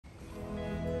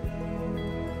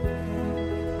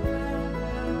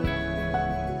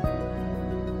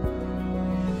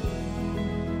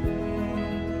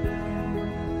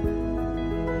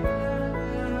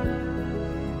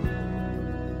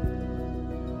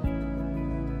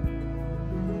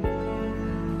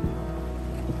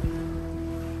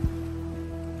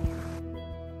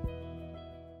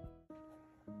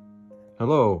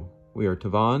Hello, we are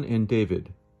Tavon and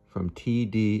David from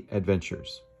TD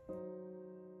Adventures.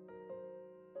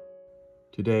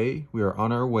 Today we are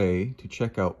on our way to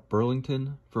check out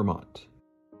Burlington, Vermont.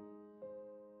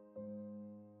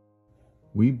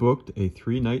 We booked a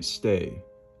 3-night stay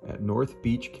at North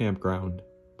Beach Campground,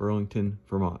 Burlington,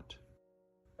 Vermont.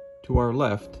 To our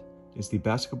left is the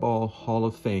Basketball Hall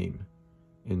of Fame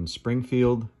in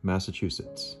Springfield,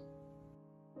 Massachusetts.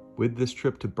 With this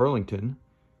trip to Burlington,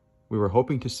 we were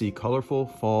hoping to see colorful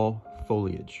fall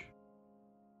foliage.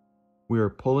 We are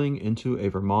pulling into a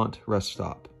Vermont rest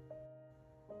stop.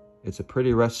 It's a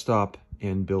pretty rest stop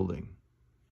and building.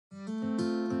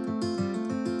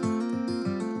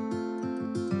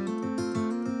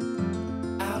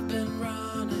 I've been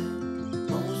running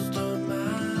most of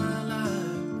my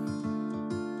life,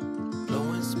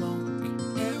 blowing smoke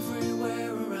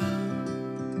everywhere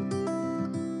around.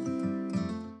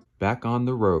 Back on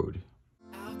the road.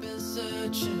 I've been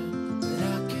searching, but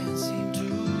I can't seem to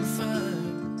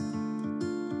find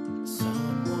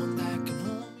someone that can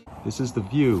hold me This is the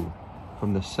view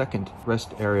from the second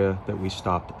rest area that we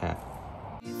stopped at.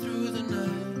 through the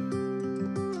night.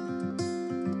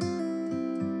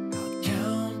 I'll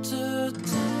count to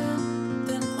 10,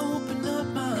 then open up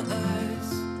my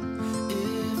eyes.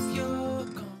 If you're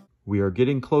gone, We are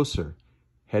getting closer,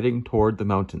 heading toward the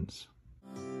mountains.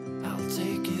 I'll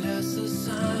take it as a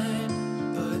sign.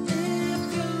 But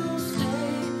if you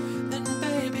stay, then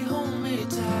baby hold me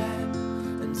tight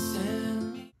and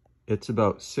send me It's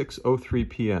about 6:03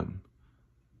 p.m.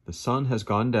 The sun has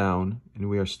gone down and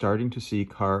we are starting to see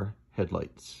car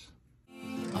headlights.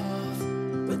 off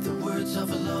with the words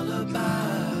of a lullaby.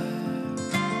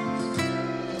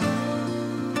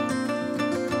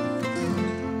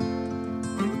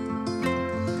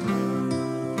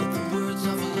 With the words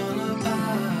of a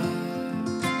lullaby.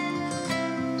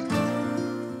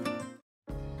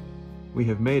 We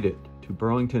have made it to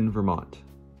Burlington, Vermont.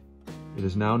 It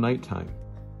is now nighttime.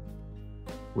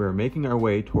 We are making our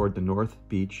way toward the North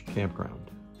Beach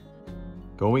Campground.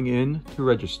 Going in to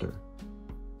register.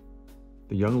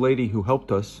 The young lady who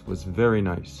helped us was very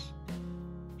nice.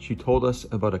 She told us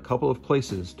about a couple of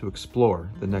places to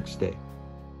explore the next day.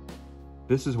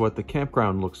 This is what the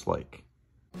campground looks like.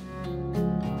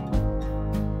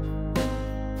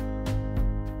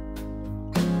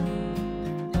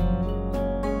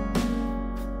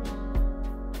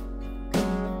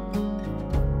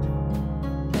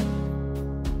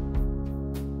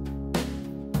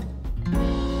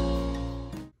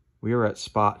 We are at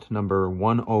spot number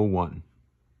 101.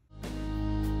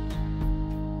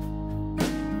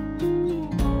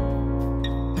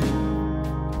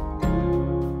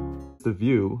 The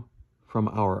view from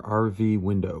our RV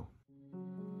window.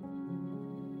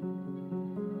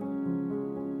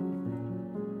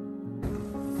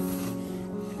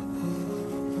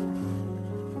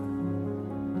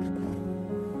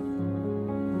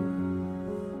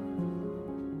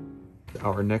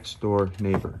 Our next door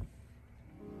neighbor.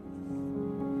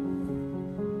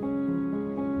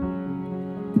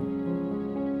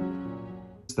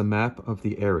 The map of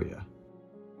the area.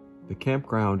 The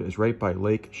campground is right by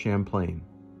Lake Champlain.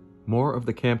 More of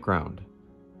the campground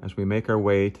as we make our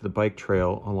way to the bike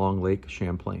trail along Lake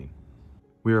Champlain.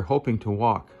 We are hoping to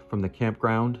walk from the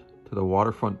campground to the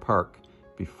waterfront park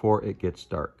before it gets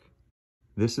dark.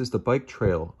 This is the bike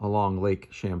trail along Lake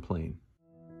Champlain.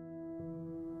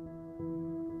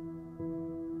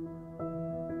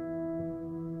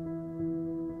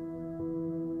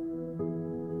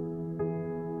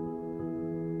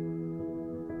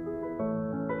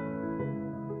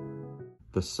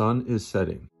 The sun is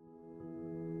setting.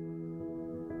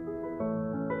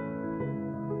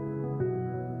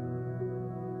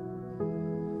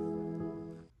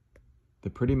 The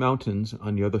pretty mountains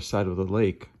on the other side of the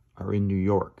lake are in New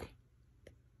York.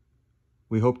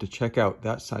 We hope to check out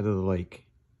that side of the lake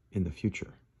in the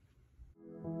future.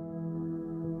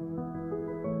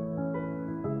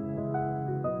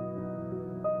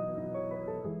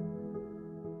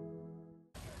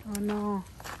 Oh no,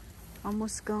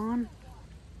 almost gone.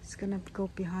 It's gonna go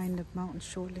behind the mountain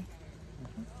shortly.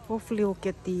 Hopefully we'll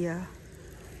get the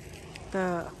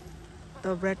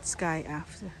red sky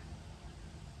after.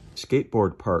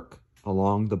 Skateboard park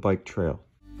along the bike trail.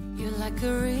 You're like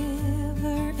a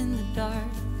river in the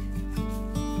dark.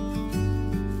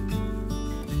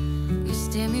 You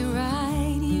stare me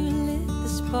right, you lit the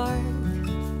spark.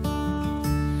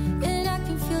 And I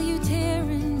can feel you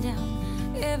tearing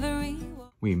down every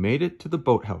wall. We made it to the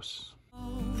boathouse.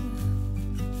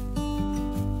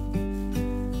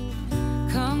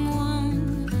 Come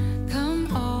one,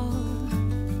 come all.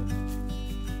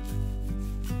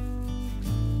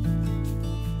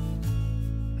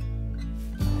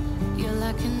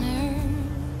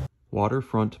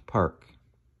 Waterfront Park.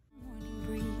 Morning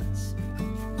breeze.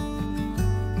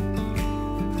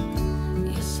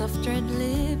 Your soft red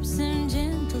lips and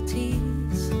gentle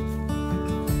tease.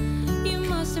 You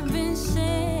must have been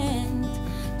sent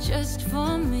just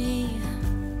for me.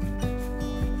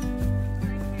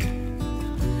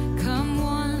 Come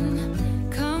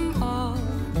one, come all,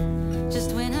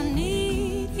 just when I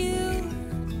need you.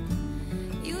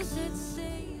 You set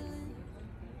sailing.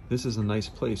 This is a nice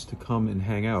place to come and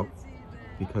hang out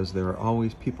because there are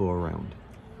always people around.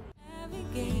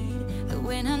 Navigate, but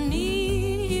when I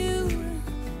need you,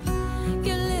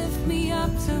 you lift me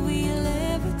up till we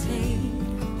levitate.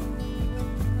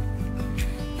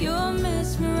 You're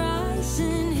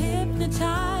mesmerizing,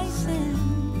 hypnotizing.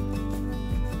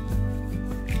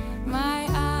 My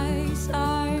eyes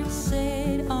are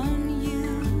set on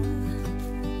you.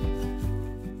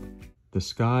 The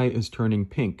sky is turning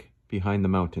pink behind the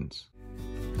mountains.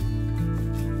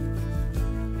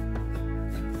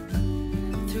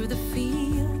 Through the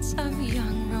fields of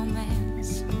young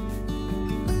romance,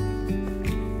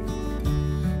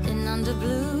 and under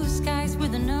blue skies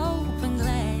with an open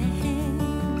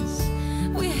glance,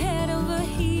 we're head over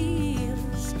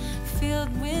heels,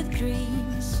 filled with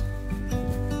dreams.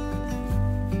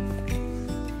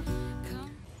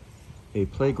 A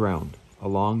playground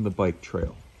along the bike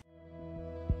trail.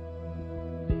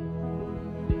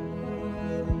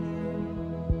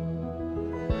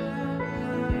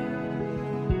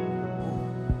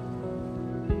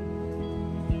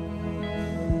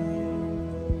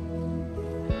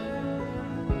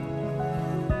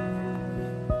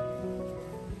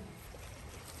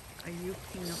 Are you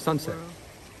king of the Sunset. world?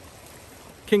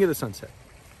 King of the Sunset.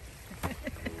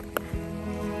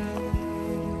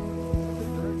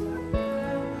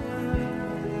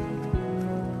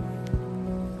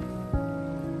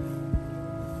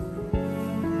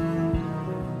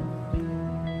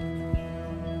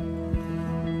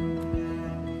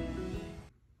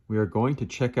 We are going to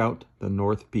check out the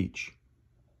North Beach.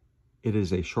 It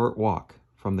is a short walk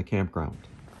from the campground.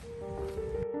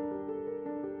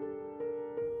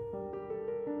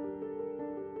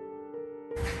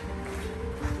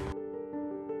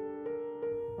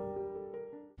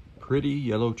 Pretty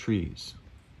yellow trees.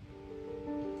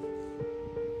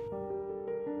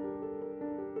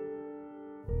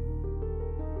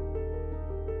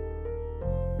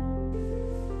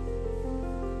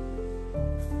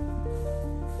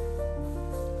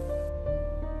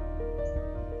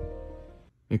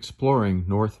 Exploring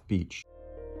North Beach.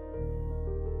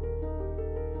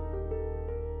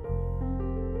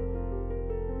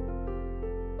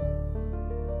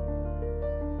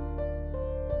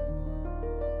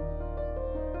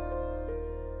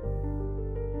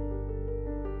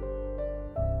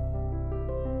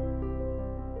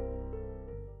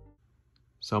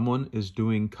 Someone is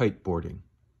doing kiteboarding.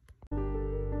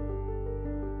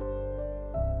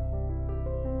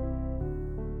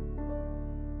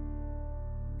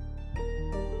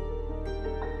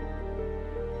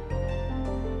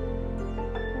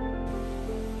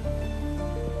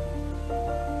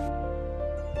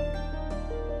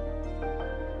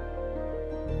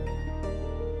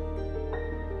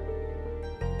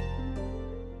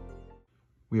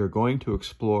 We are going to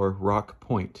explore Rock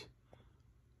Point,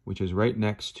 which is right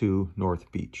next to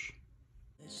North Beach.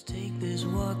 Let's take this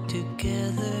walk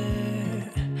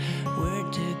together. We're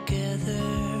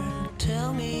together.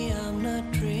 Tell me I'm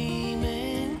not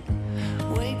dreaming.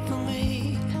 Wait for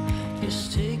me.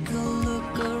 Just take a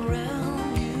look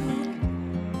around you.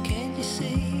 Can't you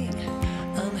see?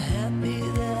 I'm happy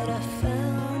that I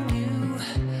found you.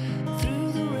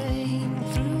 Through the rain,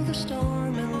 through the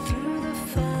storm, and through the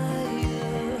fire.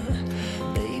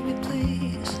 Baby,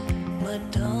 please, my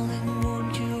darling,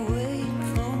 won't you wait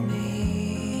for me?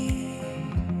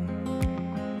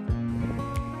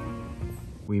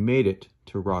 We made it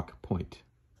to Rock Point.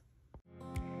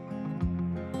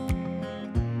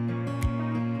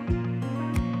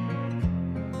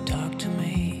 Talk to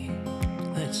me,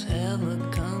 let's have a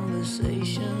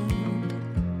conversation.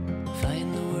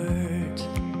 Find the words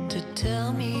to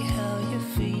tell me how you're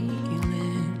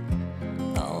feeling.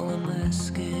 All I'm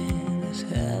asking is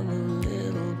have a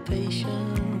little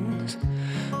patience.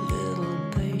 Little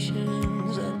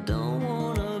patience, I don't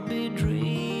wanna be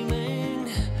dreaming.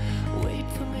 Wait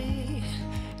for me,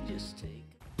 just take.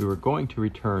 We were going to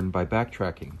return by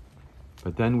backtracking,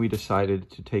 but then we decided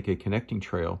to take a connecting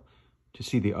trail to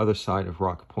see the other side of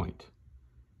Rock Point.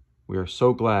 We are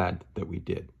so glad that we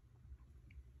did.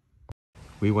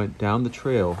 We went down the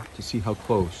trail to see how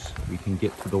close we can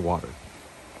get to the water.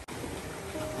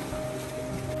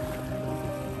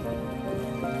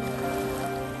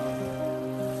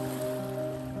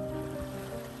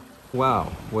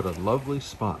 Wow, what a lovely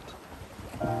spot.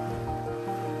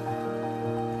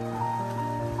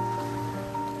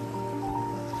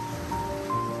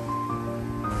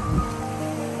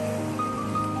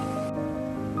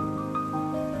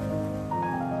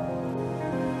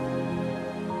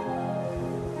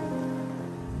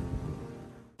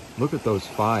 Look at those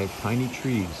 5 tiny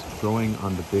trees growing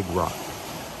on the big rock.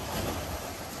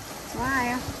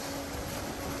 Smile.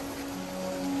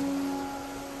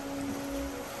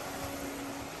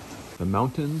 The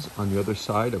mountains on the other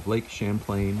side of Lake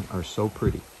Champlain are so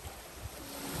pretty.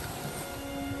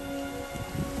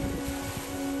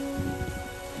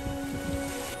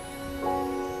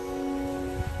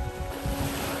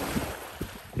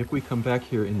 If we come back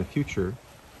here in the future,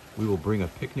 we will bring a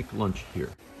picnic lunch here.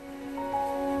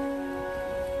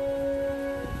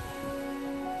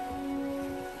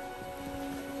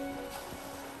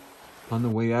 On the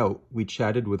way out, we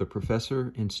chatted with a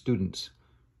professor and students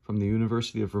from the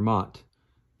University of Vermont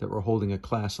that were holding a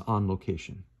class on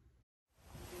location.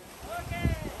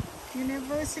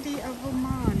 University of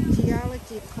Vermont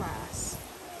geology class.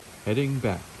 Heading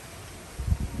back.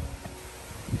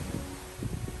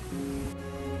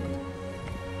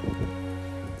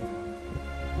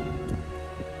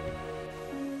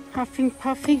 Puffing,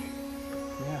 puffing.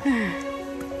 Yeah.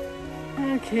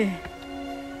 Okay,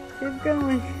 keep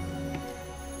going.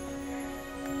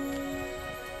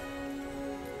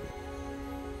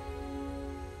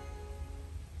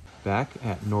 Back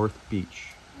at North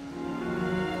Beach.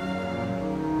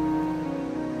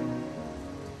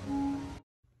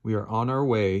 We are on our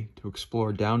way to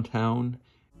explore downtown.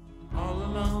 All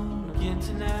alone again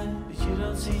tonight, but you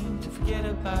don't seem to forget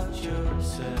about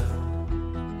yourself.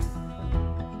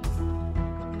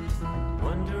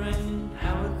 Wondering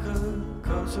how it could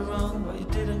go so wrong, but you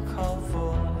didn't call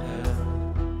for help.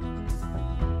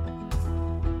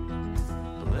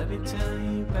 But let me tell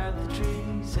you about the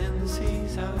trees and the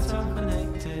seas, how it's all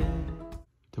connected.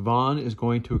 Tavon is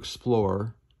going to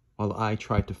explore while I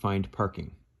try to find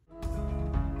parking.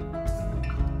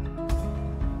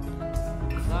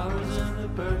 Flowers and the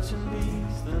birds and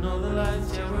bees, the northern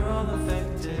lights, yeah, we're all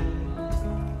affected.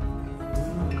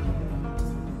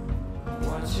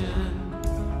 Watching,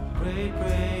 pray,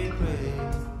 pray, pray.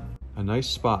 A nice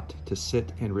spot to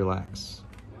sit and relax.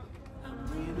 I'm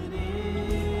breathing in.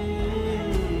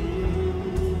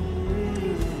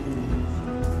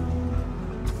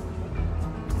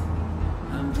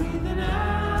 I'm breathing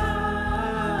out.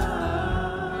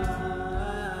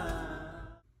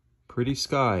 Pretty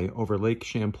sky over Lake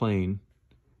Champlain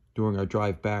during our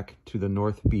drive back to the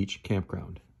North Beach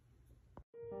Campground.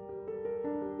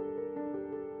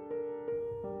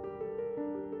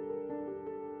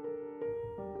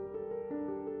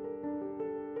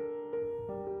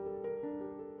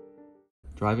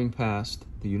 Driving past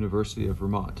the University of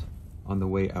Vermont on the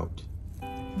way out.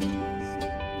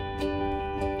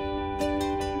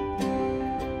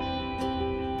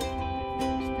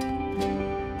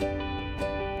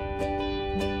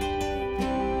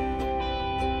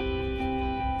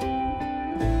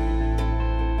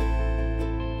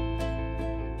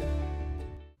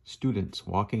 Students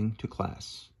walking to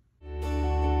class.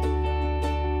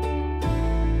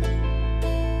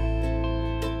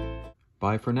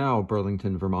 Bye for now,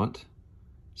 Burlington, Vermont.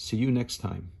 See you next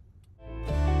time.